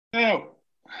Now,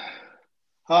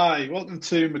 hi, welcome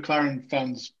to McLaren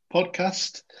Fans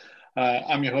Podcast.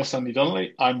 I'm your host, Andy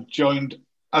Donnelly. I'm joined,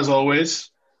 as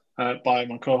always, by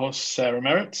my co-host, Sarah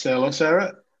Merritt. Say hello,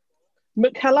 Sarah.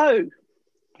 Hello.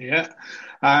 Yeah.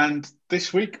 And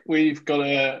this week, we've got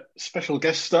a special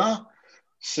guest star.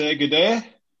 Say good day,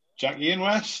 Jackie in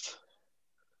West.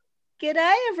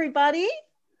 G'day, everybody.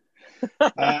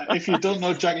 If you don't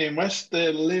know Jackie and West,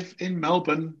 they live in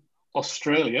Melbourne,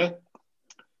 Australia.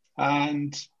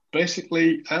 And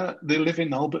basically, they live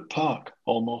in Albert Park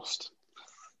almost.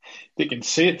 They can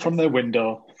see it from their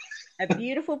window. A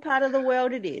beautiful part of the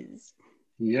world it is.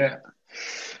 Yeah.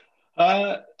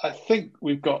 I think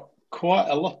we've got quite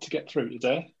a lot to get through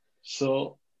today.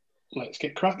 So let's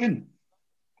get cracking.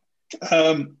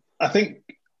 I think,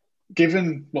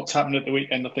 given what's happened at the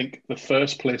weekend, I think the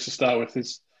first place to start with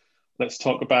is let's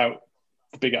talk about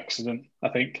the big accident, I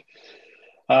think.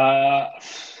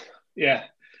 Yeah.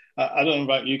 I don't know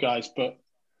about you guys, but,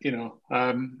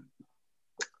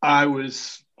 I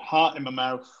was heart in my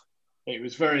mouth. It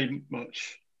was very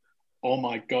much, oh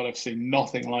my God, I've seen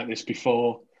nothing like this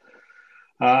before.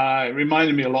 It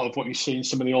reminded me a lot of what you see in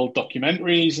some of the old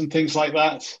documentaries and things like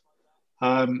that.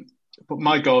 But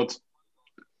my God,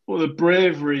 well, the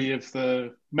bravery of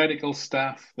the medical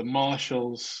staff, the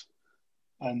marshals,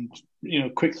 and,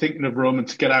 quick thinking of Roman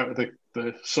to get out of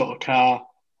the sort of car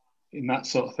in that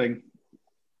sort of thing.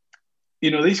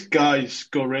 These guys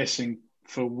go racing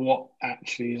for what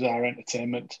actually is our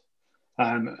entertainment.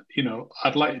 And,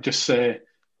 I'd like to just say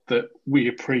that we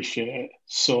appreciate it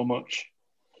so much.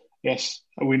 Yes,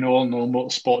 we all know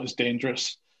motorsport is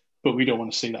dangerous, but we don't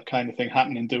want to see that kind of thing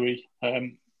happening, do we?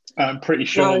 I'm pretty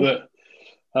sure that,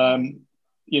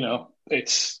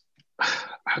 it's,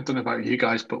 I don't know about you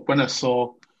guys, but when I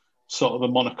saw sort of the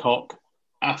monocoque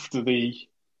after the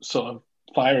sort of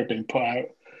fire had been put out,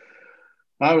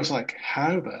 I was like,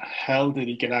 how the hell did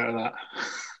he get out of that?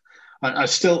 I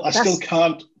still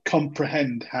can't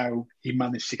comprehend how he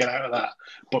managed to get out of that.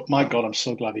 But my God, I'm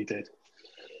so glad he did.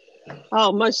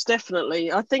 Oh, most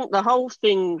definitely. I think the whole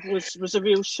thing was a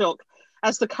real shock.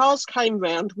 As the cars came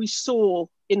round, we saw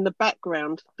in the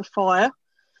background the fire.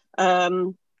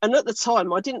 And at the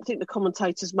time, I didn't think the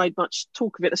commentators made much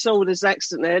talk of it. I saw there's an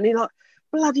accident there, and you're like,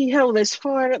 bloody hell, there's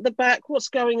fire at the back. What's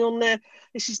going on there?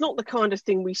 This is not the kind of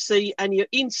thing we see. And you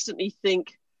instantly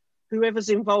think, whoever's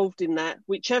involved in that,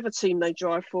 whichever team they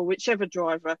drive for, whichever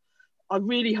driver, I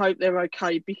really hope they're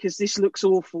okay, because this looks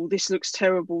awful. This looks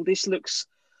terrible. This looks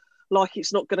like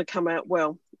it's not going to come out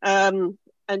well. And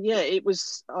yeah, it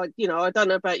was, I don't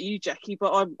know about you, Jackie,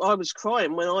 but I was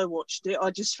crying when I watched it.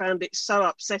 I just found it so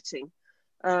upsetting.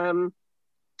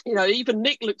 Even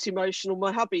Nick looked emotional,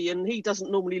 my hubby, and he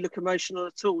doesn't normally look emotional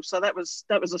at all. So that was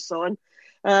a sign.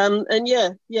 And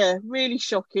yeah, really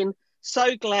shocking.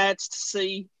 So glad to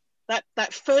see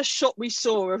that first shot we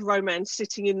saw of Roman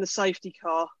sitting in the safety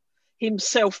car,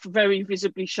 himself very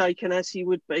visibly shaken as he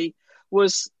would be,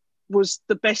 was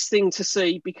the best thing to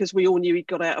see, because we all knew he'd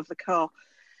got out of the car.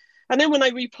 And then when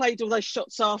they replayed all those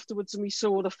shots afterwards and we saw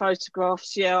all the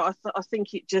photographs, I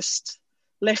think it just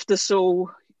left us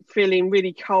all feeling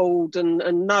really cold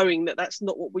and knowing that that's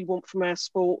not what we want from our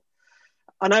sport.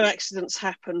 I know accidents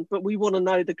happen, but we want to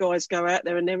know the guys go out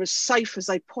there and they're as safe as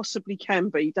they possibly can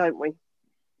be, don't we?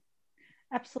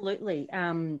 Absolutely.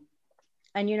 And,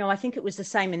 I think it was the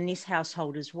same in this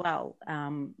household as well.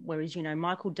 Whereas,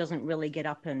 Michael doesn't really get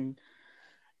up and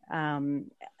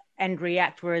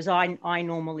react, whereas I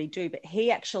normally do. But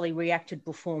he actually reacted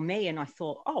before me, and I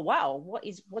thought, oh, wow,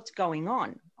 what's going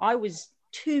on? I was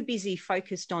too busy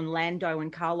focused on Lando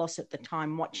and Carlos at the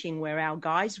time, watching where our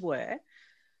guys were.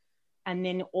 And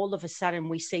then all of a sudden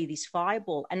we see this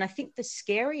fireball. And I think the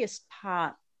scariest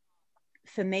part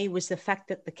for me was the fact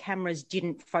that the cameras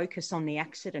didn't focus on the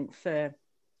accident for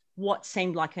what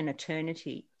seemed like an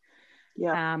eternity.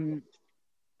 Yeah.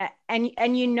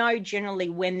 And generally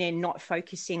when they're not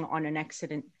focusing on an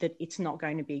accident, that it's not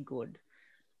going to be good.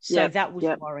 So that was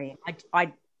worrying.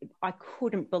 I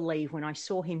couldn't believe when I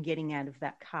saw him getting out of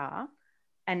that car,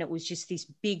 and it was just this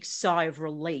big sigh of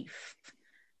relief.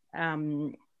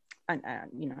 It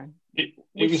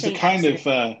was the kind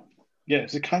of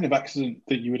it's the kind of accident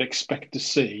that you would expect to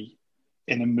see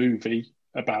in a movie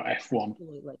about F1.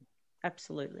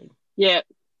 Absolutely. Yeah.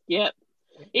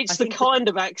 It's the kind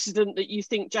of accident that you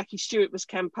think Jackie Stewart was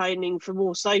campaigning for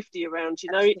more safety around,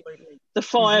 the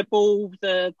fireball,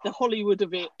 the Hollywood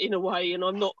of it in a way. And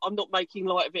I'm not making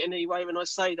light of it in any way when I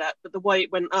say that, but the way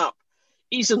it went up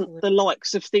isn't the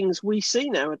likes of things we see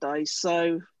nowadays.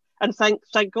 So, and thank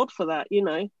God for that,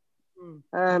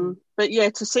 But yeah,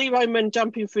 to see Roman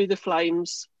jumping through the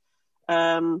flames,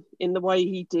 in the way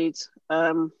he did,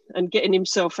 and getting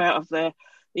himself out of there.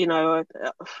 You know,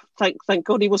 thank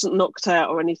God he wasn't knocked out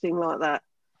or anything like that.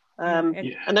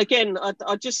 And again,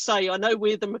 I just say, I know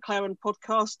we're the McLaren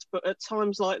podcast, but at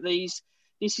times like these,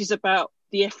 this is about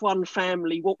the F1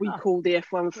 family, what we call the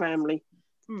F1 family.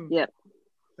 Yeah.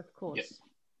 Of course.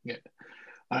 Yeah.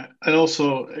 And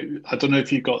also, I don't know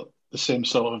if you got the same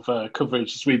sort of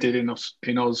coverage as we did in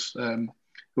Oz,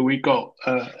 but we got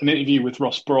an interview with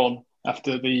Ross Brawn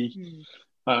after the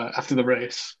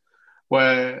race,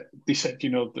 where they said, you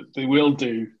know, that they will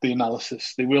do the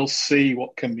analysis, they will see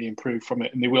what can be improved from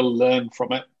it, and they will learn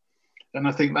from it. And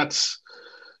I think that's,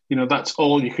 you know, that's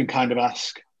all you can kind of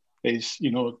ask is,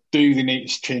 you know, do they need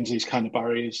to change these kind of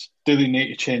barriers? Do they need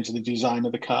to change the design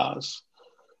of the cars?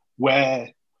 Where,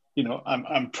 you know,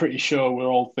 I'm pretty sure we're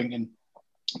all thinking,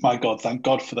 my God, thank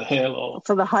God for the halo.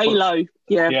 For the halo,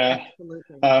 yeah.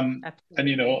 Absolutely. And,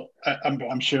 you know,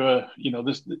 I'm sure, you know,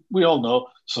 we all know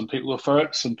some people are for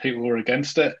it, some people are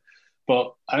against it.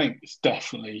 But I think it's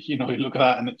definitely, you know, you look at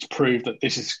that and it's proved that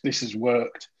this has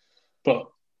worked. But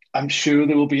I'm sure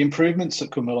there will be improvements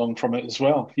that come along from it as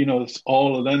well. You know, it's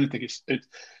all a learning thing.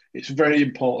 It's very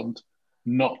important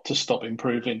not to stop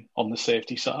improving on the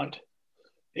safety side.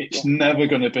 It's never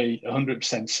going to be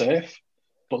 100% safe,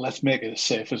 but let's make it as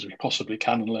safe as we possibly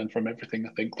can and learn from everything.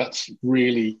 I think that's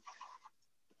really,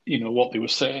 you know, what they were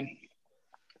saying.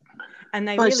 And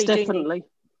they Most really definitely.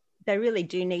 they really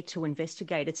do need to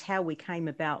investigate. It's how we came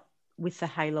about with the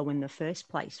halo in the first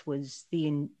place, was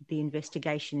the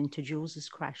investigation into Jules's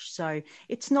crash. So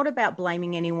it's not about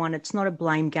blaming anyone. It's not a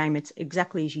blame game. It's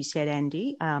exactly as you said,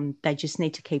 Andy. They just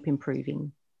need to keep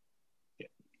improving. Yeah.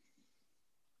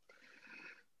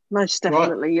 Most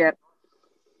definitely, right.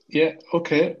 Yeah.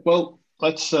 Okay. Well,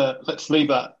 let's leave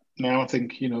that now. I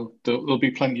think, you know, there'll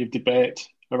be plenty of debate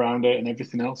around it and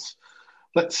everything else.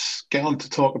 Let's get on to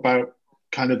talk about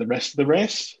kind of the rest of the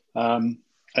race, and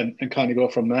kind of go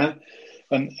from there.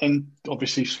 And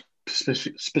obviously,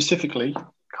 specifically,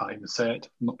 can't even say it,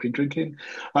 I've not been drinking,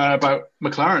 about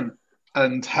McLaren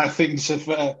and how things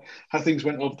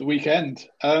went over the weekend.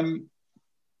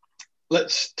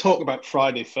 Let's talk about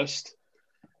Friday first.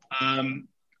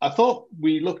 I thought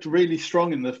we looked really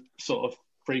strong in the sort of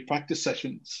free practice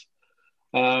sessions.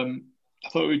 I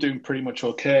thought we were doing pretty much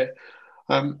okay.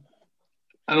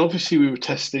 And obviously we were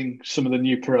testing some of the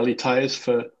new Pirelli tyres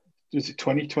for, was it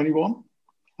 2021,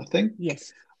 I think?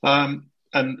 Yes. And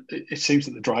it seems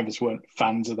that the drivers weren't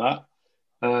fans of that.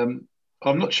 I'm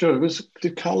not sure.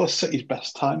 Did Carlos set his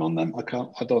best time on them? I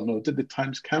don't know. Did the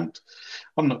times count?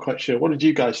 I'm not quite sure. What did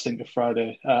you guys think of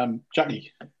Friday?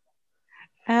 Jackie?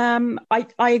 I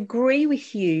agree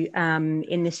with you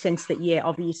in the sense that,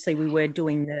 obviously we were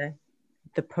doing the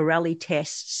Pirelli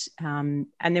tests, and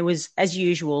there was, as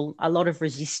usual, a lot of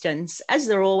resistance, as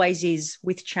there always is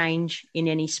with change in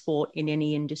any sport, in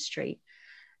any industry.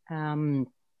 And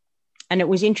it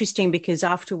was interesting because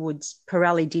afterwards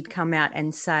Pirelli did come out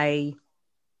and say,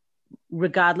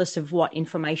 regardless of what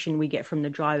information we get from the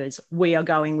drivers, we are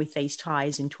going with these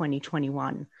tyres in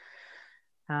 2021.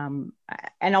 And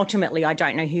ultimately, I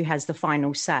don't know who has the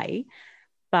final say.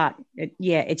 But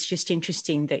it's just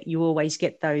interesting that you always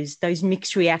get those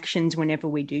mixed reactions whenever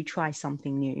we do try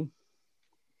something new.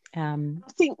 I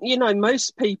think, you know,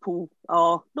 most people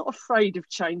are not afraid of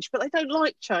change, but they don't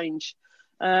like change.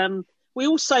 We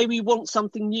all say we want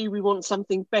something new, we want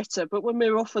something better, but when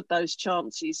we're offered those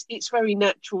chances, it's very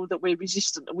natural that we're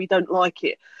resistant and we don't like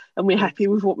it, and we're happy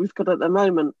with what we've got at the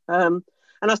moment. And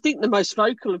I think the most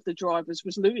vocal of the drivers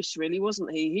was Lewis, really,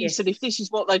 wasn't he? He said, if this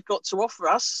is what they've got to offer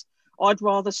us, I'd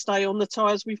rather stay on the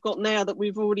tyres we've got now that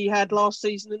we've already had last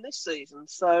season and this season.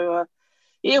 So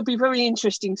it'll be very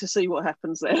interesting to see what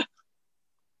happens there.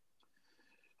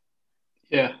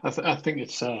 Yeah, I think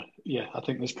it's I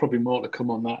think there's probably more to come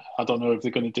on that. I don't know if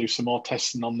they're going to do some more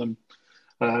testing on them,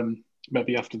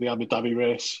 maybe after the Abu Dhabi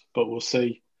race, but we'll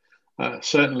see.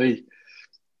 Certainly,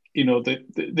 you know,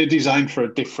 they're designed for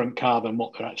a different car than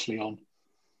what they're actually on,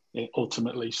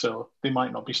 ultimately, so they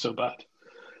might not be so bad.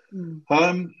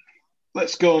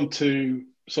 Let's go on to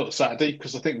sort of Saturday,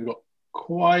 because I think we've got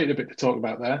quite a bit to talk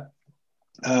about there.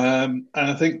 And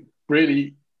I think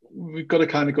really we've got to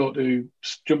kind of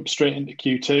jump straight into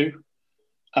Q2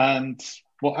 and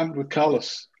what happened with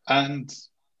Carlos. And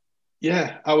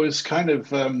I was kind of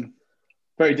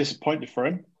very disappointed for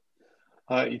him.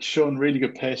 He'd shown really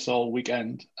good pace all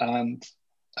weekend, and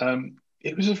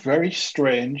it was a very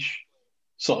strange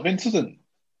sort of incident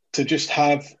to just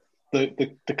have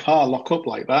the car lock up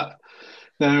like that.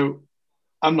 Now,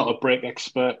 I'm not a brake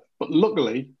expert, but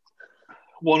luckily,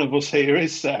 one of us here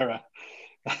is Sarah.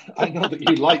 I know that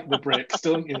you like the brakes,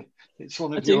 don't you? It's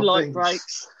one I of do your like things.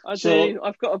 brakes. I So, do.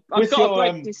 I've got with a your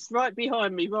brake disc right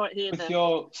behind me, right here with now.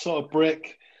 your sort of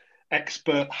brake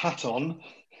expert hat on,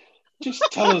 just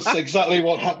tell us exactly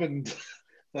what happened.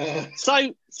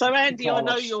 So Andy, I know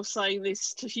Carlos. you're saying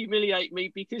this to humiliate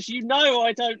me because you know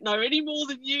I don't know any more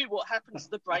than you what happens to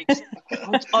the brakes.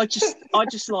 I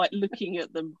just like looking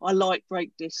at them. I like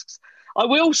brake discs. I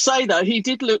will say though, he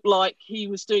did look like he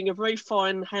was doing a very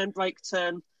fine handbrake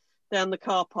turn down the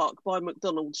car park by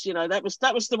McDonald's. You know, that was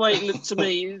the way it looked to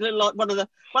me. It looked like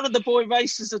one of the boy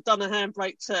racers had done a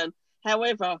handbrake turn.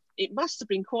 However, it must have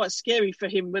been quite scary for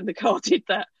him when the car did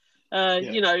that.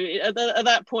 You know, at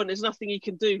that point, there's nothing he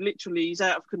can do. Literally, he's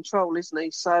out of control, isn't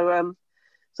he? So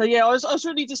yeah, I was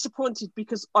really disappointed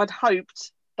because I'd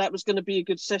hoped that was going to be a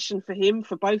good session for him,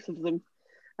 for both of them,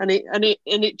 and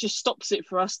it just stops it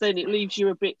for us. Then it leaves you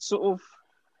a bit sort of,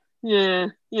 yeah,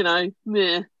 you know,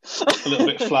 meh. A little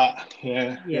bit flat.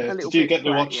 Yeah. Did you get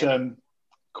to watch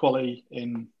quali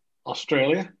in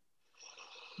Australia?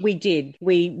 We did.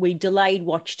 We delayed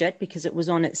watched it because it was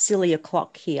on at silly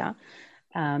o'clock here.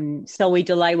 So we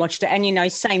delay watched it, and you know,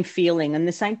 same feeling. And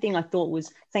the same thing I thought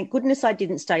was, thank goodness I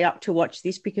didn't stay up to watch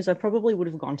this because I probably would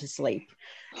have gone to sleep.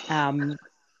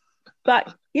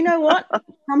 But you know what?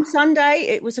 Come Sunday,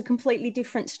 it was a completely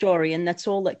different story, and that's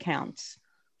all that counts.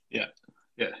 Yeah.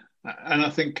 And I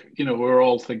think, you know, we're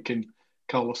all thinking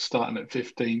Carlos starting at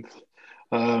 15th.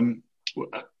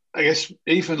 I guess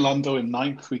even Lando in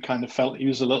 9th, we kind of felt he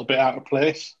was a little bit out of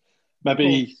place.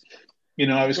 Maybe. You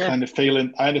know, I was kind of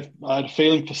feeling. I had a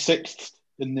feeling for 6th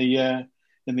in the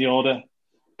order,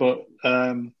 but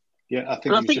I think.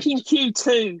 And I think in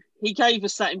Q2 he gave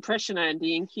us that impression,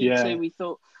 Andy. In Q2 we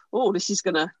thought, oh,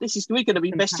 we're gonna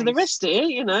be best of the rest here.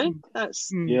 You know,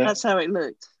 that's how it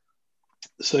looked.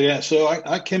 So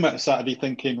I came out Saturday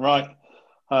thinking, right,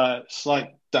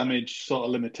 slight damage sort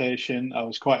of limitation. I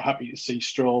was quite happy to see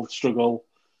Stroll struggle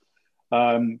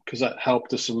because that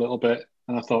helped us a little bit,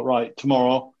 and I thought, right,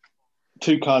 tomorrow,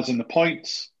 2 cars in the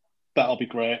points, that'll be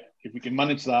great. If we can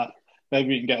manage that, maybe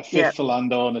we can get a 5th for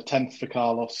Lando and a 10th for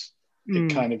Carlos.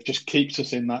 It kind of just keeps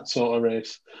us in that sort of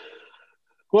race.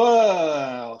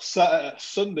 Well,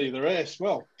 Sunday, the race,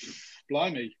 well,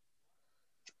 blimey.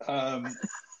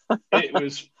 It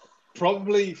was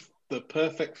probably the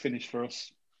perfect finish for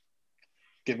us,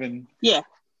 given, you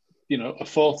know, a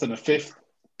 4th and a 5th,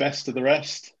 best of the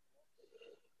rest.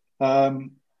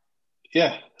 And,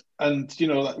 you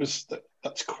know,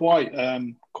 that's quite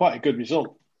a good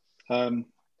result. I'll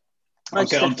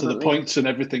get onto the points and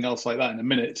everything else like that in a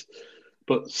minute,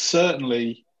 but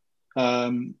certainly,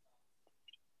 you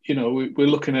know, we're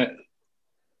looking at,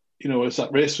 you know, as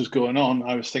that race was going on,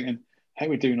 I was thinking, hey,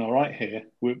 we're doing all right here.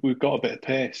 We've got a bit of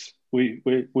pace.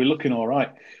 We're looking all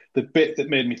right. The bit that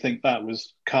made me think that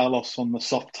was Carlos on the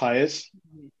soft tyres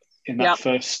in that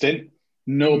first stint.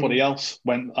 Nobody else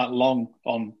went that long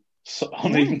on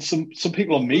even some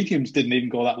people on mediums didn't even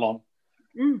go that long.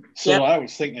 So I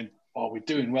was thinking, we're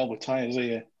doing well with tyres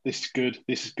here. This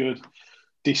is good.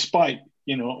 Despite,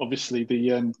 you know, obviously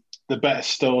the better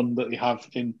stone that they have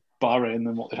in Bahrain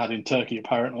than what they had in Turkey,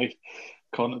 apparently,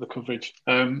 according to the coverage.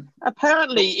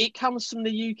 Apparently it comes from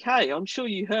the UK. I'm sure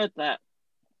you heard that.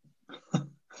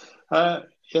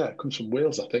 It comes from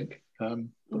Wales, I think.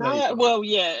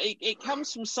 It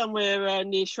comes from somewhere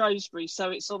near Shrewsbury,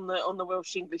 so it's on the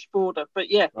Welsh-English border. But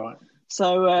a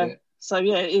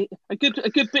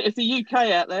good bit of the UK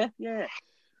out there.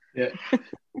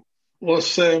 What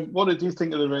did you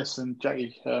think of the race, and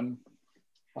Jackie? I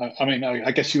mean,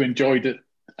 I guess you enjoyed it,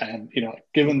 and you know,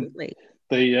 given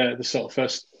the sort of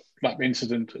first lap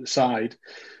incident aside,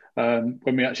 when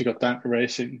we actually got down to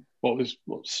racing, what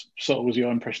sort of was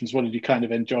your impressions? What did you kind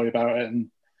of enjoy about it? And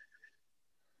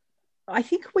I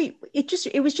think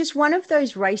it was just one of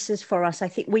those races for us. I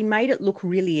think we made it look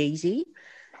really easy.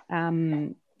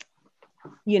 You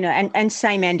know, and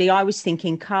same, Andy, I was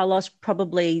thinking Carlos,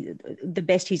 probably the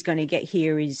best he's going to get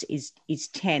here is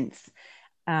 10th.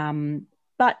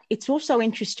 But it's also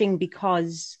interesting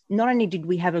because not only did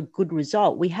we have a good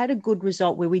result, we had a good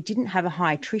result where we didn't have a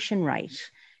high attrition rate.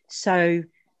 So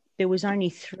there was only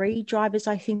 3 drivers,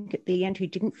 I think, at the end who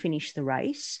didn't finish the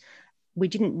race. We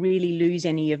didn't really lose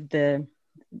any of the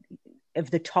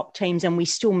top teams, and we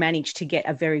still managed to get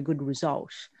a very good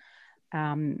result.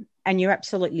 And you're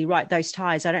absolutely right. Those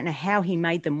tyres, I don't know how he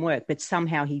made them work, but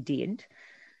somehow he did.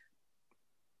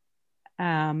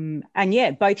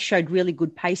 Both showed really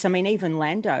good pace. I mean, even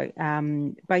Lando,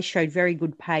 both showed very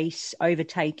good pace,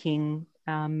 overtaking,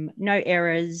 no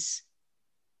errors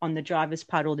on the driver's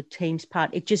part or the team's part.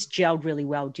 It just gelled really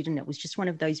well, didn't it? It was just one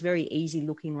of those very easy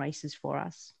looking races for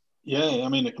us. Yeah, I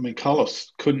mean,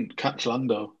 Carlos couldn't catch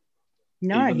Lando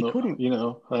No, even he though, couldn't.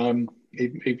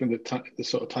 even the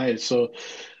sort of tyres. So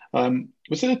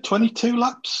was it 22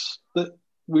 laps that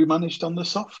we managed on the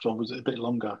soft, or was it a bit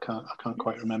longer? I can't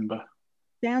quite remember.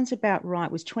 Sounds about right.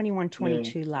 It was 21,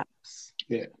 22 laps.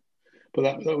 Yeah,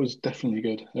 but that was definitely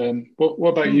good. What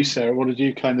about you, Sarah? What did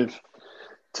you kind of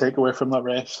take away from that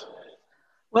race?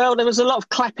 Well, there was a lot of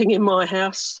clapping in my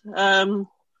house. Every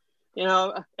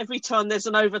time there's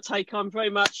an overtake, I'm very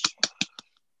much,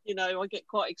 I get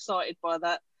quite excited by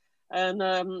that. And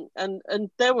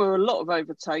there were a lot of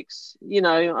overtakes. We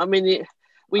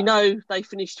know they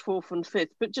finished fourth and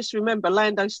fifth, but just remember,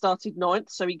 Lando started ninth,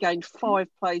 so he gained 5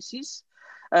 places.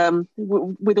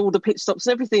 With all the pit stops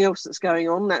and everything else that's going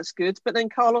on, that's good. But then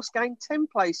Carlos gained 10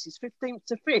 places, 15th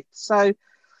to 5th. So,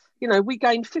 we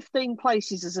gained 15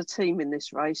 places as a team in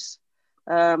this race.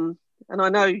 And I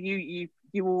know you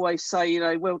always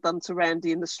say, well done to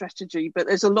Randy and the strategy, but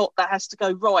there's a lot that has to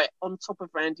go right on top of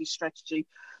Randy's strategy.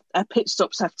 Our pit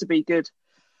stops have to be good.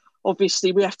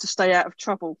 Obviously, we have to stay out of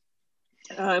trouble.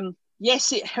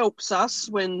 Yes, it helps us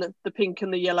when the pink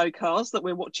and the yellow cars that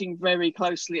we're watching very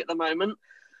closely at the moment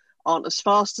aren't as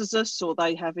fast as us, or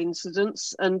they have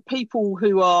incidents. And people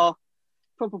who are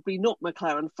probably not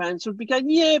McLaren fans would be going,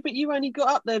 yeah, but you only got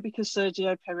up there because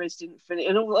Sergio Perez didn't finish,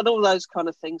 and all those kind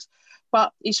of things.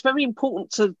 But it's very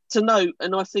important to note,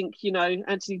 and I think,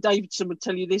 Anthony Davidson would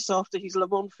tell you this after his Le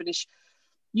Mans finish,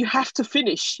 you have to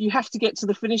finish. You have to get to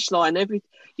the finish line.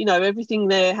 Everything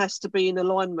there has to be in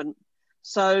alignment.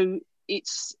 So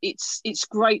it's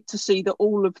great to see that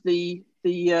all of the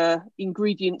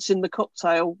ingredients in the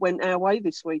cocktail went our way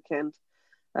this weekend.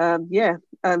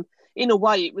 In a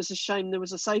way, it was a shame there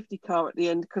was a safety car at the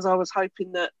end, because I was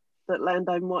hoping that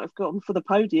Lando might have gotten for the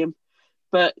podium.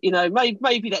 But,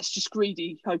 maybe that's just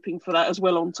greedy, hoping for that as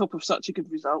well on top of such a good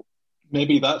result.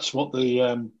 Maybe that's what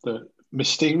the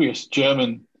mysterious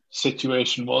German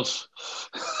situation was.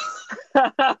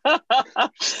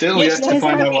 Still yet to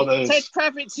find out what that is. Ted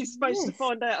Kravitz is supposed to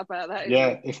find out about that.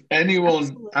 If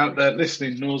anyone out there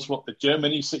listening knows what the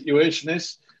Germany situation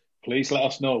is, please let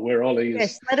us know. We're all ears.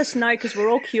 Yes, let us know, because we're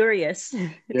all curious.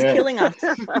 It's killing us.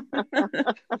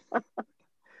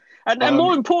 And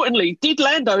more importantly, did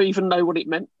Lando even know what it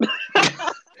meant?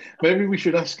 Maybe we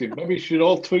should ask him. Maybe we should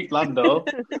all tweet Lando.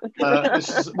 This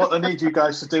is what I need you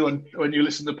guys to do when you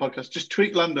listen to the podcast. Just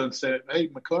tweet Lando and say, hey,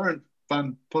 McLaren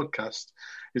fan podcast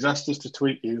has asked us to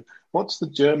tweet you. What's the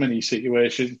Germany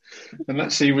situation? And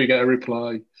let's see if we get a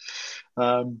reply.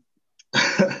 That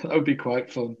would be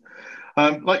quite fun.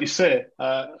 Like you say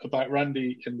about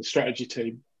Randy and the strategy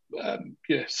team,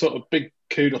 sort of big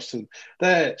kudos to them.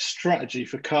 Their strategy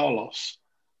for Carlos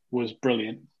was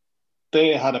brilliant.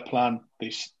 They had a plan.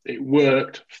 It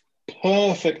worked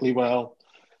perfectly well.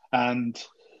 And,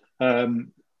 I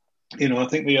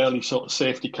think the early sort of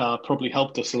safety car probably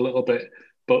helped us a little bit.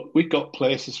 But we got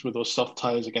places with those soft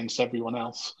tyres against everyone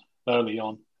else early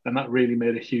on. And that really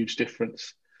made a huge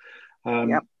difference.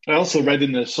 I also read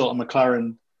in the sort of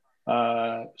McLaren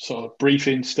sort of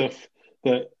briefing stuff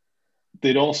that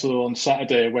they'd also on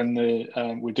Saturday, when they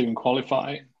were doing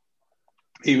qualifying,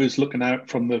 he was looking out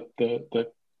from the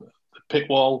pit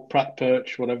wall, Pratt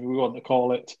perch, whatever we want to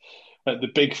call it, at the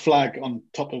big flag on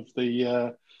top of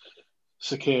the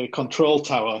secure control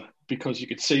tower, because you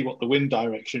could see what the wind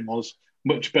direction was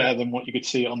much better than what you could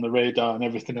see on the radar and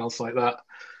everything else like that.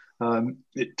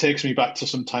 It takes me back to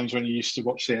sometimes when you used to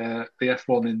watch the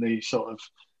F1 in the sort of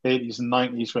 80s and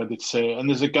 90s, where they'd say, and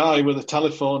there's a guy with a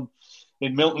telephone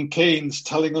in Milton Keynes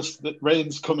telling us that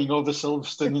rain's coming over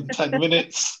Silverstone in 10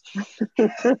 minutes.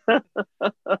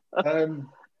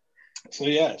 So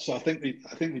I think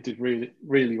they did really,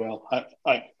 really well.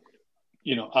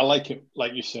 I like it,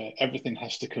 like you say, everything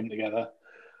has to come together.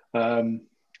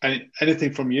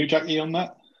 Anything from you, Jackie, on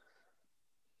that?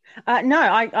 No,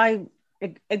 I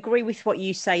agree with what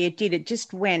you say. It did. It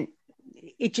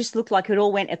just looked like it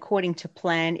all went according to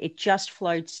plan. It just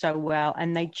flowed so well,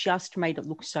 and they just made it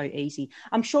look so easy.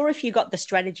 I'm sure if you got the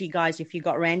strategy guys, if you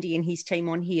got Randy and his team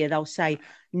on here, they'll say,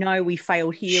 no, we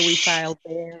failed here, we failed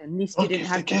there, and this didn't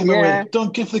happen.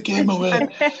 Don't give the game away.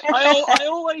 I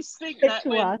always think that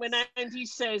when Andy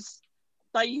says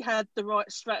they had the right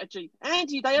strategy.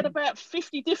 Andy, they had about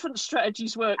 50 different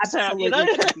strategies worked out, They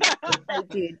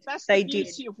did. That's the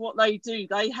beauty of what they do.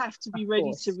 They have to be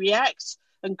ready to react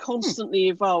and constantly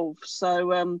evolve.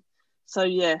 So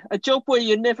a job where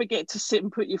you never get to sit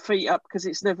and put your feet up because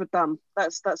it's never done.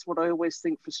 That's what I always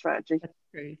think for strategy. That's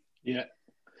true. Yeah.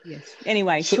 Yes.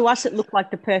 Anyway, to us it looked like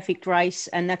the perfect race,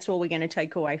 and that's all we're going to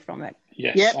take away from it.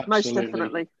 Yes. Yeah, most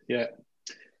definitely. Yeah.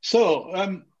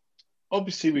 So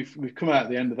obviously we've come out at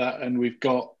the end of that, and we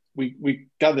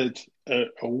gathered a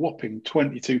whopping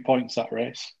 22 points that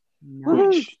race,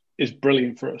 Nice. which is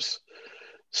brilliant for us.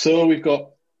 So we've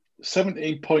got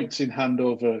 17 points in hand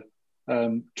over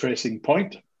Tracing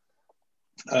Point.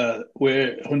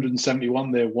 We're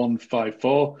 171, they're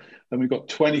 154, and we've got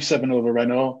 27 over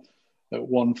Renault at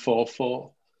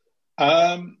 144.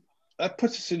 That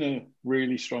puts us in a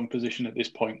really strong position at this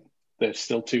point. There's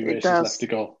still 2 races left to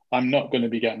go. I'm not going to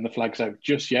be getting the flags out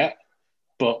just yet,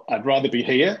 but I'd rather be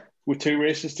here with 2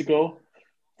 races to go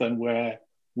than where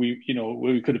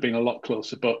we could have been a lot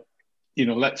closer. But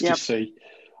let's just see.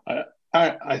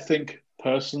 I think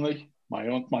personally,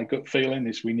 my gut feeling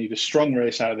is we need a strong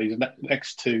race out of these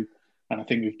next 2, and I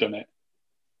think we've done it.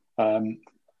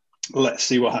 Let's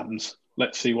see what happens.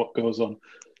 Let's see what goes on.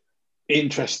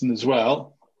 Interesting as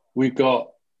well, we've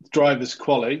got drivers'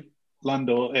 quali,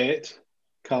 Lando 8,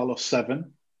 Carlos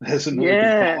 7. There's another good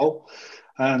battle.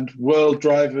 And World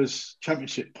Drivers'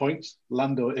 Championship points,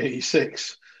 Lando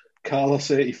 86,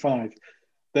 Carlos 85.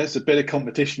 There's a bit of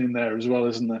competition in there as well,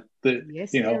 isn't there?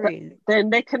 Yes, there is. They're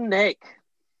neck and neck.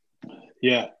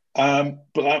 Yeah.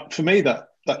 But for me, that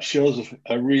shows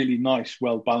a really nice,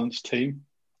 well-balanced team.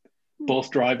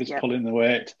 Both drivers pulling the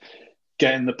weight,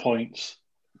 getting the points,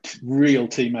 real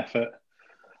team effort.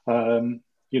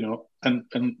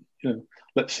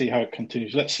 Let's see how it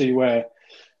continues. Let's see where,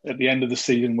 at the end of the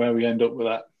season, where we end up with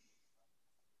that.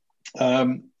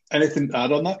 Anything to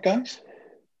add on that, guys?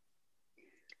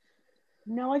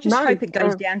 No, I just hope it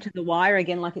goes down to the wire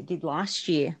again like it did last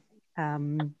year.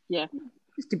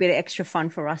 Just a bit of extra fun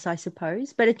for us, I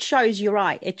suppose. But it shows, you're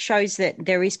right, it shows that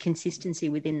there is consistency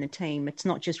within the team. It's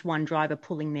not just one driver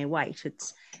pulling their weight.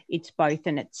 It's both,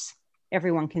 and it's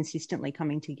everyone consistently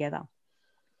coming together.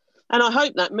 And I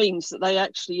hope that means that they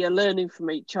actually are learning from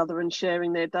each other and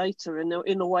sharing their data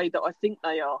in a way that I think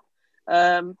they are.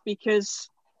 Because,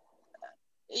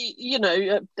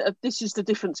 this is the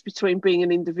difference between being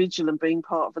an individual and being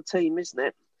part of a team, isn't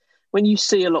it? When you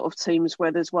see a lot of teams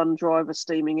where there's one driver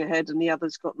steaming ahead and the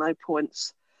other's got no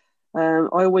points, I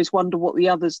always wonder what the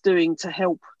other's doing to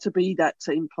help to be that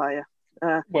team player.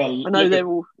 I know they're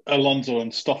all Alonso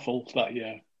and Stoffel that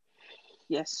year.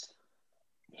 Yes,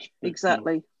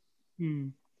 exactly.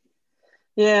 Cool.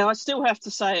 Yeah, I still have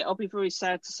to say I'll be very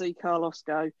sad to see Carlos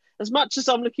go. As much as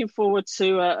I'm looking forward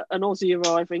to an Aussie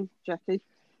arriving, Jackie,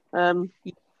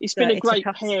 it's been a great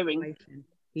pairing. Situation.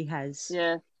 He has.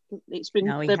 Yeah. They've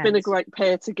been a great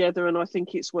pair together, and I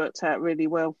think it's worked out really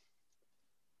well.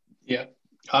 Yeah,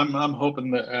 I'm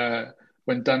hoping that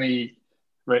when Danny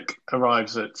Rick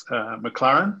arrives at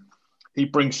McLaren, he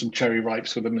brings some cherry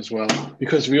ripes with him as well,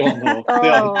 because we all know they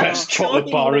are the best chocolate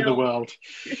bar in the world.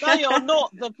 They are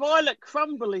not. The violet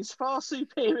crumble is far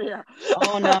superior.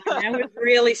 Oh no! Now we've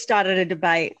really started a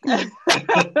debate.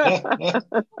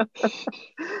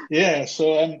 Yeah.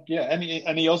 So any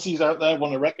Aussies out there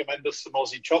want to recommend us some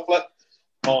Aussie chocolate,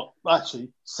 or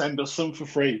actually send us some for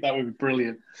free? That would be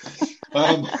brilliant.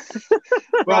 Accepted.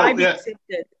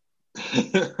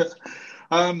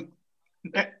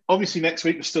 Obviously, next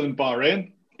week we're still in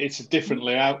Bahrain. It's a different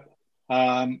layout.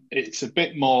 It's a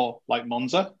bit more like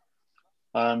Monza.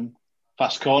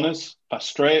 Fast corners, fast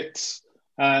straights.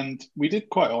 And we did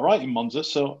quite all right in Monza,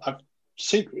 so I've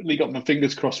secretly got my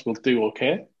fingers crossed we'll do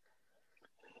okay.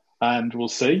 And we'll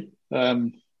see.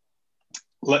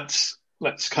 Let's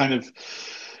kind of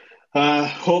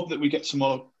hope that we get some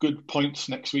more good points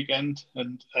next weekend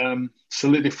and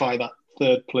solidify that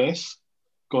 3rd place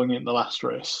going into the last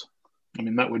race. I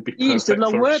mean, that would be perfect. You used a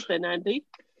long for word us. then, Andy.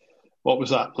 What was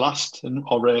that? Last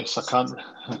or race? I can't.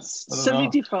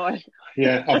 Solidify.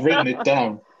 Yeah, I've written it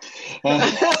down.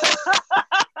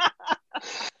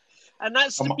 And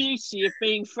that's the beauty of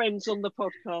being friends on the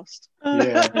podcast.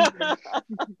 Yeah,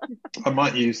 I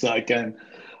might use that again.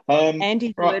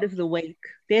 Andy's word of the week.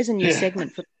 There's a new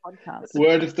segment for the podcast.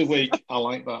 Word of the week. I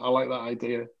like that. I like that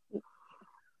idea.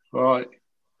 All right.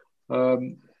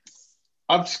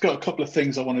 I've just got a couple of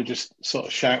things I want to just sort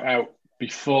of shout out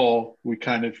before we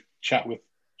kind of chat with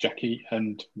Jackie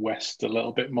and West a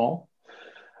little bit more.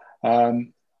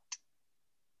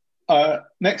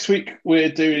 Next week, we're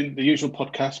doing the usual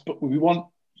podcast, but we want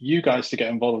you guys to get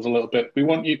involved a little bit. We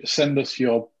want you to send us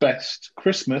your best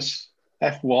Christmas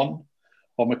F1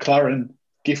 or McLaren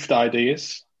gift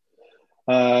ideas.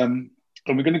 And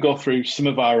we're going to go through some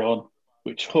of our own,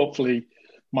 which hopefully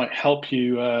might help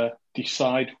you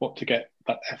decide what to get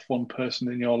that F1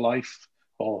 person in your life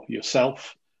or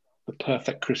yourself the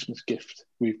perfect Christmas gift.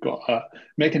 We've got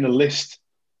making a list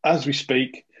as we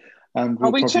speak. And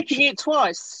are we checking it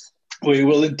twice? We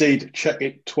will indeed check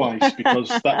it twice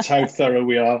because that's how thorough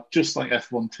we are, just like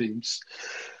F1 teams.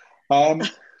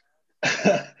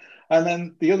 And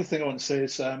then the other thing I want to say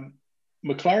is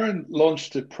McLaren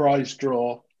launched a prize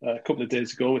draw a couple of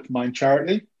days ago with Mind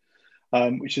Charity,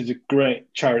 which is a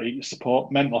great charity to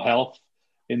support mental health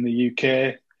in the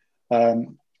UK.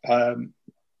 And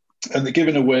they're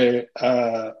giving away,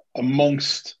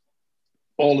 amongst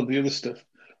all of the other stuff,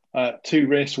 2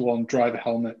 Race One driver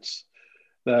helmets,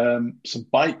 some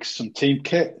bikes, some team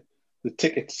kit. The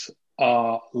tickets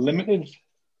are limited,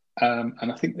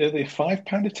 and I think they're the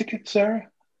 £5 a ticket, Sarah. I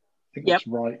think that's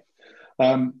right.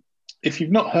 If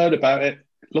you've not heard about it,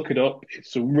 look it up.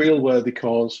 It's a real worthy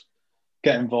cause.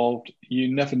 Get involved.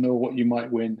 You never know what you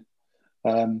might win.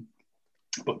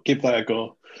 But give that a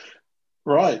go.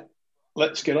 Right,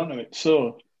 let's get on to it.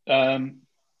 So,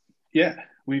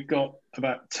 we've got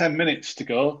about 10 minutes to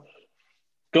go.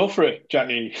 Go for it,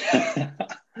 Jackie.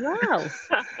 Wow.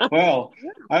 Well,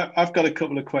 I've got a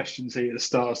couple of questions here to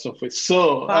start us off with.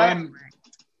 So,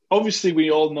 obviously,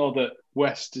 we all know that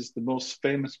West is the most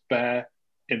famous bear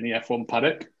in the F1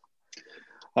 paddock.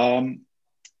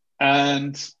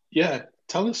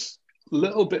 Tell us a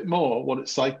little bit more what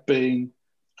it's like being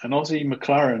an Aussie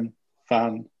McLaren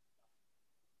fan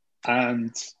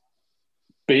and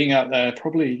being out there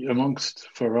probably amongst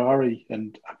Ferrari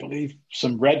and I believe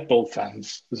some Red Bull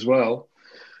fans as well.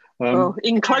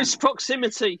 In close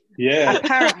proximity. Yeah.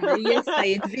 Apparently, yes,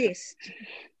 they exist.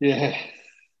 Yeah.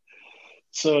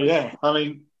 So, I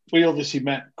mean, we obviously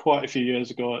met quite a few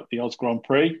years ago at the Oz Grand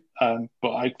Prix,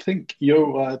 but I think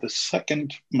you are the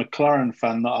second McLaren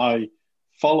fan that I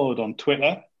followed on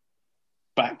Twitter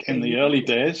back in the early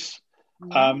days.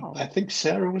 Wow. I think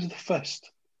Sarah was the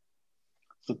first.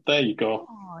 So there you go.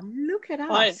 Oh, look at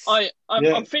us.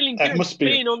 I'm feeling good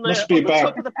being on the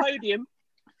top of the podium.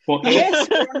 What, yes,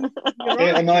 8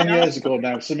 or 9 years ago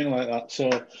now, something like that. So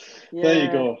there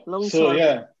you go. Long so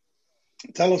time.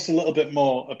 Tell us a little bit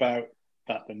more about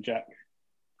that then, Jack.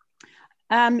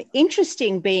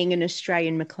 Interesting being an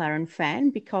Australian McLaren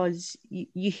fan because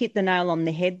you hit the nail on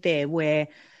the head there where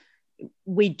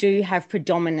we do have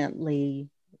predominantly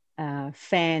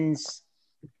fans,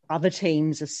 other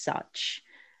teams as such.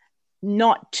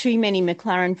 Not too many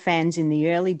McLaren fans in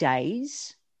the early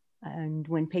days. And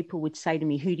when people would say to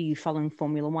me, who do you follow in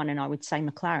Formula One? And I would say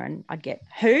McLaren, I'd get,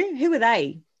 who? Who are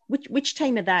they? Which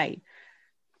team are they?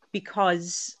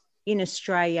 Because in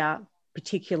Australia,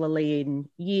 particularly in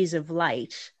years of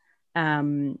late,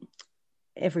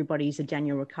 everybody's a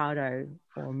Daniel Ricciardo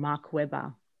or Mark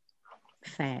Webber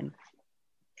fan.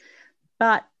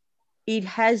 But it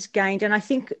has gained, and I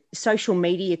think social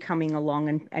media coming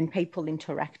along and people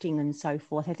interacting and so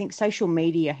forth, I think social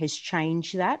media has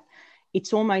changed that.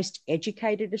 It's almost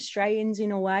educated Australians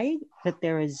in a way that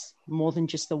there is more than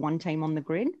just the one team on the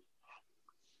grid.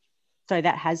 So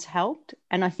that has helped.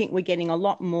 And I think we're getting a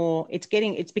lot more, it's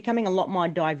becoming a lot more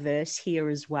diverse here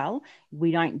as well.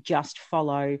 We don't just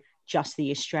follow just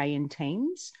the Australian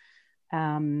teams.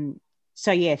 Thanks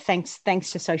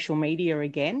to social media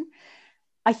again.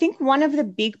 I think one of the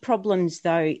big problems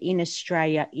though in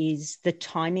Australia is the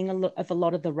timing of a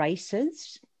lot of the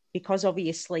races, because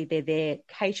obviously they're there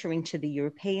catering to the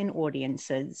European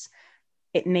audiences.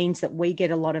 It means that we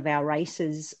get a lot of our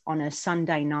races on a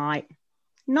Sunday night.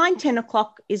 9-10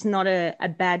 o'clock is not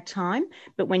a bad time,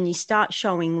 but when you start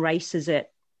showing races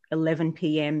at 11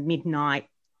 p.m, midnight,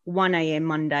 1 a.m.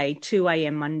 Monday, 2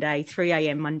 a.m. Monday, 3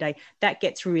 a.m. Monday, that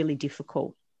gets really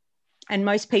difficult. And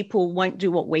most people won't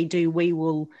do what we do. We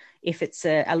will, if it's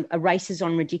a race is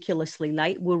on ridiculously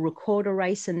late, we'll record a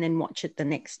race and then watch it the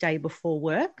next day before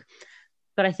work.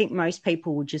 But I think most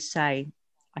people will just say,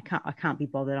 I can't be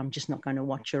bothered. I'm just not going to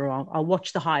watch it, or I'll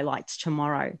watch the highlights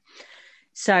tomorrow.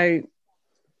 So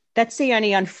that's the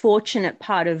only unfortunate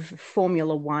part of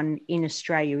Formula One in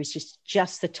Australia is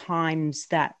just the times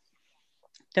that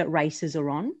races are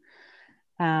on.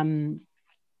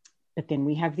 But then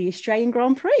we have the Australian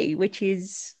Grand Prix, which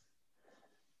is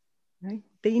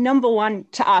the number one,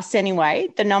 to us anyway,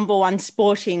 the number one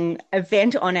sporting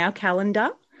event on our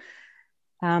calendar.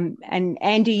 And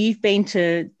Andy, you've been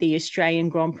to the Australian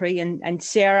Grand Prix, and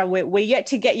Sarah, we're yet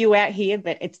to get you out here,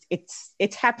 but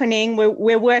it's happening.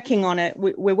 We're working on it.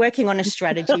 We're working on a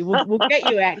strategy. We'll get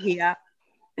you out here.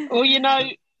 Well,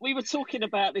 we were talking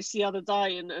about this the other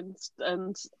day, and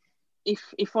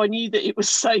if I knew that it was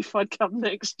safe, I'd come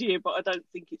next year, but I don't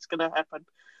think it's going to happen.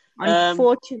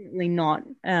 Unfortunately, not.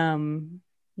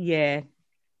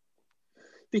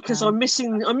 Because I'm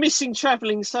missing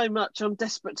travelling so much. I'm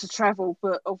desperate to travel,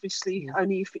 but obviously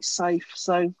only if it's safe.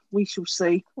 So we shall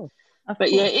see.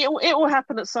 It will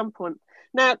happen at some point.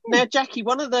 Now, Jackie,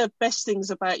 one of the best things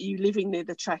about you living near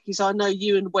the track is I know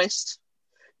you and West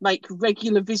make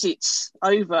regular visits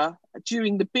over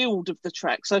during the build of the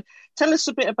track. So tell us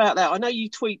a bit about that. I know you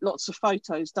tweet lots of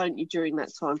photos, don't you, during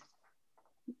that time?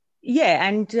 Yeah,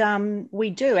 and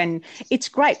we do. And it's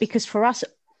great because for us,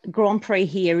 Grand Prix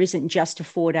here isn't just a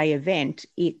 4-day event.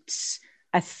 It's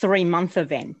a 3-month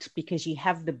event because you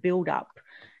have the build-up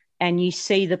and you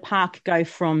see the park go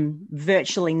from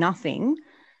virtually nothing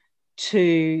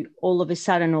to all of a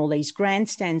sudden all these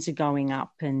grandstands are going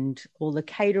up and all the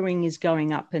catering is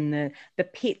going up, and the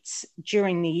pits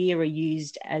during the year are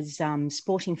used as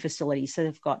sporting facilities. So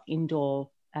they've got indoor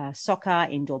soccer,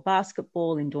 indoor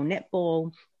basketball, indoor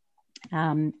netball,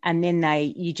 and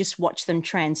then you just watch them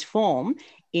transform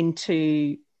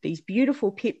into these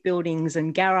beautiful pit buildings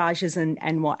and garages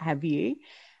and what have you.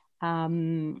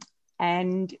 And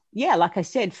yeah, like I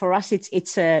said, for us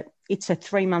it's a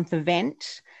 3-month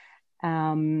event.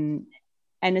 And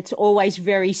it's always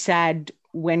very sad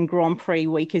when Grand Prix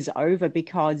week is over,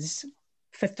 because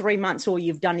for 3 months, all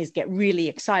you've done is get really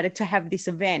excited to have this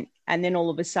event. And then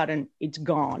all of a sudden it's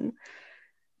gone.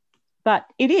 But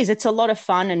it's a lot of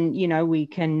fun. And, we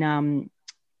can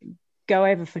go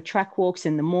over for track walks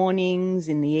in the mornings,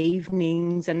 in the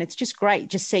evenings. And it's just great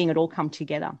just seeing it all come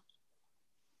together.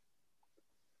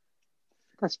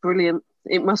 That's brilliant.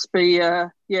 It must be,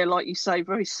 like you say,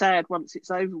 very sad once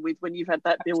it's over with, when you've had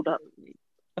that build-up.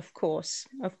 Of course.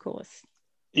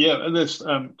 Yeah, and there's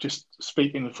just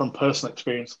speaking from personal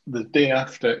experience, the day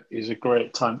after is a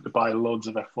great time to buy loads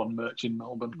of F1 merch in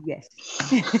Melbourne. Yes.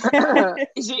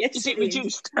 Is it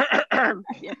reduced? Yeah,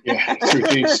 it's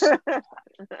reduced.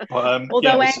 But,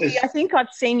 although, Andy, I think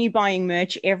I've seen you buying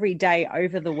merch every day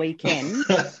over the weekend.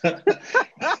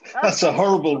 That's a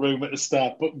horrible rumour to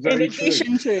start, but very in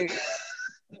addition true. To,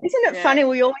 isn't it funny?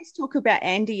 We always talk about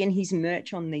Andy and his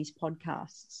merch on these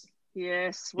podcasts.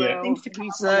 Yes, well, he's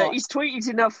tweeted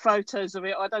enough photos of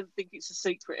it. I don't think it's a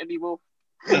secret anymore.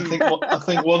 I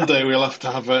think one day we'll have to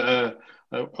have a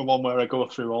one where I go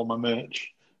through all my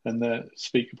merch and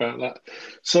speak about that.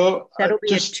 So that'll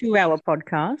be a 2-hour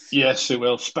podcast. Yes, it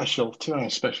will. 2-hour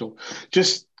special.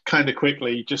 Just kind of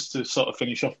quickly, just to sort of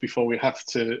finish off before we have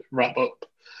to wrap up.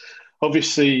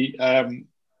 Obviously,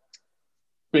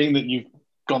 being that you've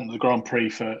gone to the Grand Prix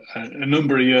for a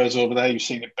number of years over there, you've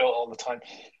seen it built all the time.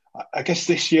 I guess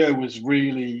this year was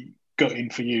really gutting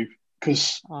for you,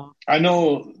 because I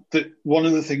know that one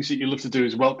of the things that you love to do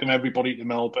is welcome everybody to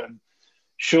Melbourne,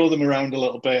 show them around a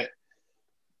little bit,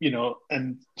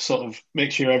 and sort of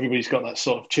make sure everybody's got that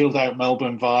sort of chilled out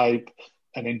Melbourne vibe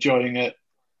and enjoying it.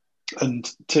 And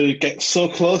to get so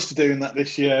close to doing that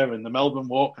this year, and the Melbourne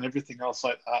Walk and everything else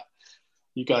like that,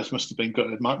 you guys must have been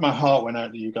gutted. My heart went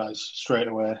out to you guys straight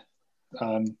away.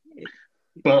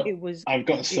 But I've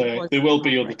got to say, there will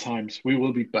be other times. We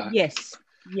will be back.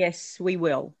 Yes, we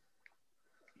will.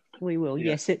 We will.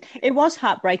 Yeah. Yes, it was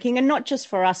heartbreaking, and not just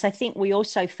for us. I think we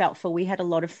also felt we had a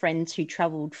lot of friends who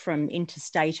travelled from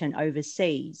interstate and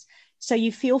overseas. So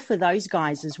you feel for those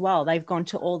guys as well. They've gone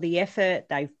to all the effort.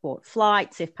 They've bought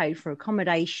flights. They've paid for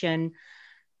accommodation,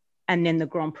 and then the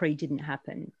Grand Prix didn't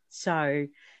happen. So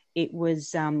it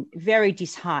was very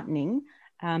disheartening.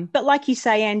 But like you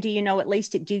say, Andy, at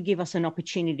least it did give us an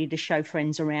opportunity to show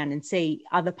friends around and see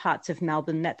other parts of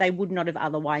Melbourne that they would not have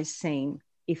otherwise seen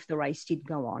if the race did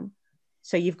go on.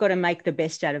 So you've got to make the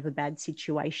best out of a bad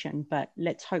situation, but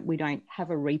let's hope we don't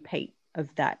have a repeat of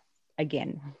that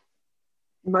again.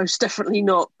 Most definitely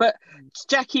not. But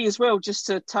Jackie as well, just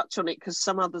to touch on it, because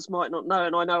some others might not know,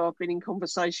 and I know I've been in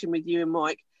conversation with you and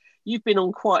Mike, you've been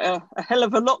on quite a hell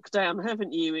of a lockdown,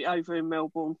 haven't you, over in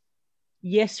Melbourne?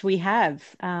 Yes, we have.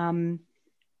 And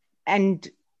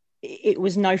it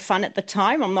was no fun at the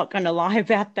time. I'm not going to lie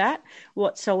about that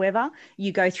whatsoever.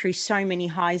 You go through so many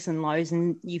highs and lows,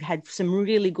 and you've had some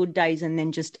really good days and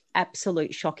then just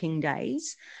absolute shocking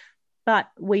days.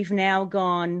 But we've now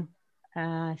gone,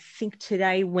 I think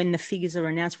today when the figures are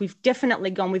announced, we've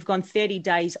gone 30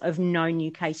 days of no new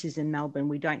cases in Melbourne.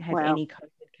 We don't have any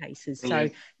COVID cases.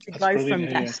 Brilliant. So to go from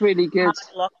that's really good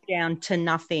lockdown to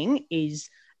nothing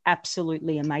is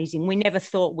absolutely amazing. We never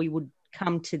thought we would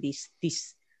come to this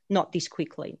not this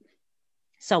quickly.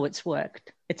 So it's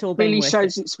worked. It's all been really worth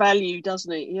shows its value,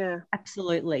 doesn't it? Yeah.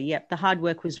 Absolutely. Yep. The hard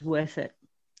work was worth it.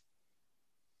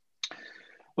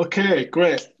 Okay,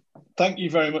 great. Thank you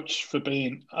very much for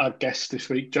being our guest this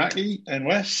week, Jackie and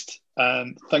West.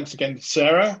 And thanks again to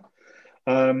Sarah.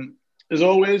 As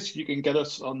always, you can get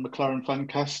us on McLaren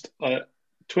Fancast at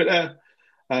Twitter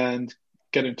and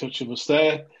get in touch with us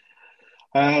there.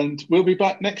 And we'll be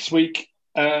back next week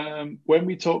when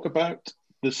we talk about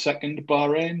the second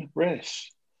Bahrain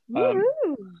race. All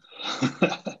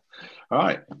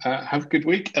right. Have a good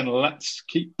week, and let's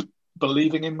keep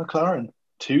believing in McLaren.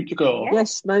 2 to go.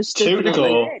 Yes, most 2 to definitely.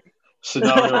 go.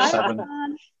 Scenario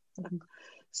 7.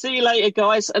 See you later,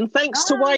 guys. And thanks to Wayne.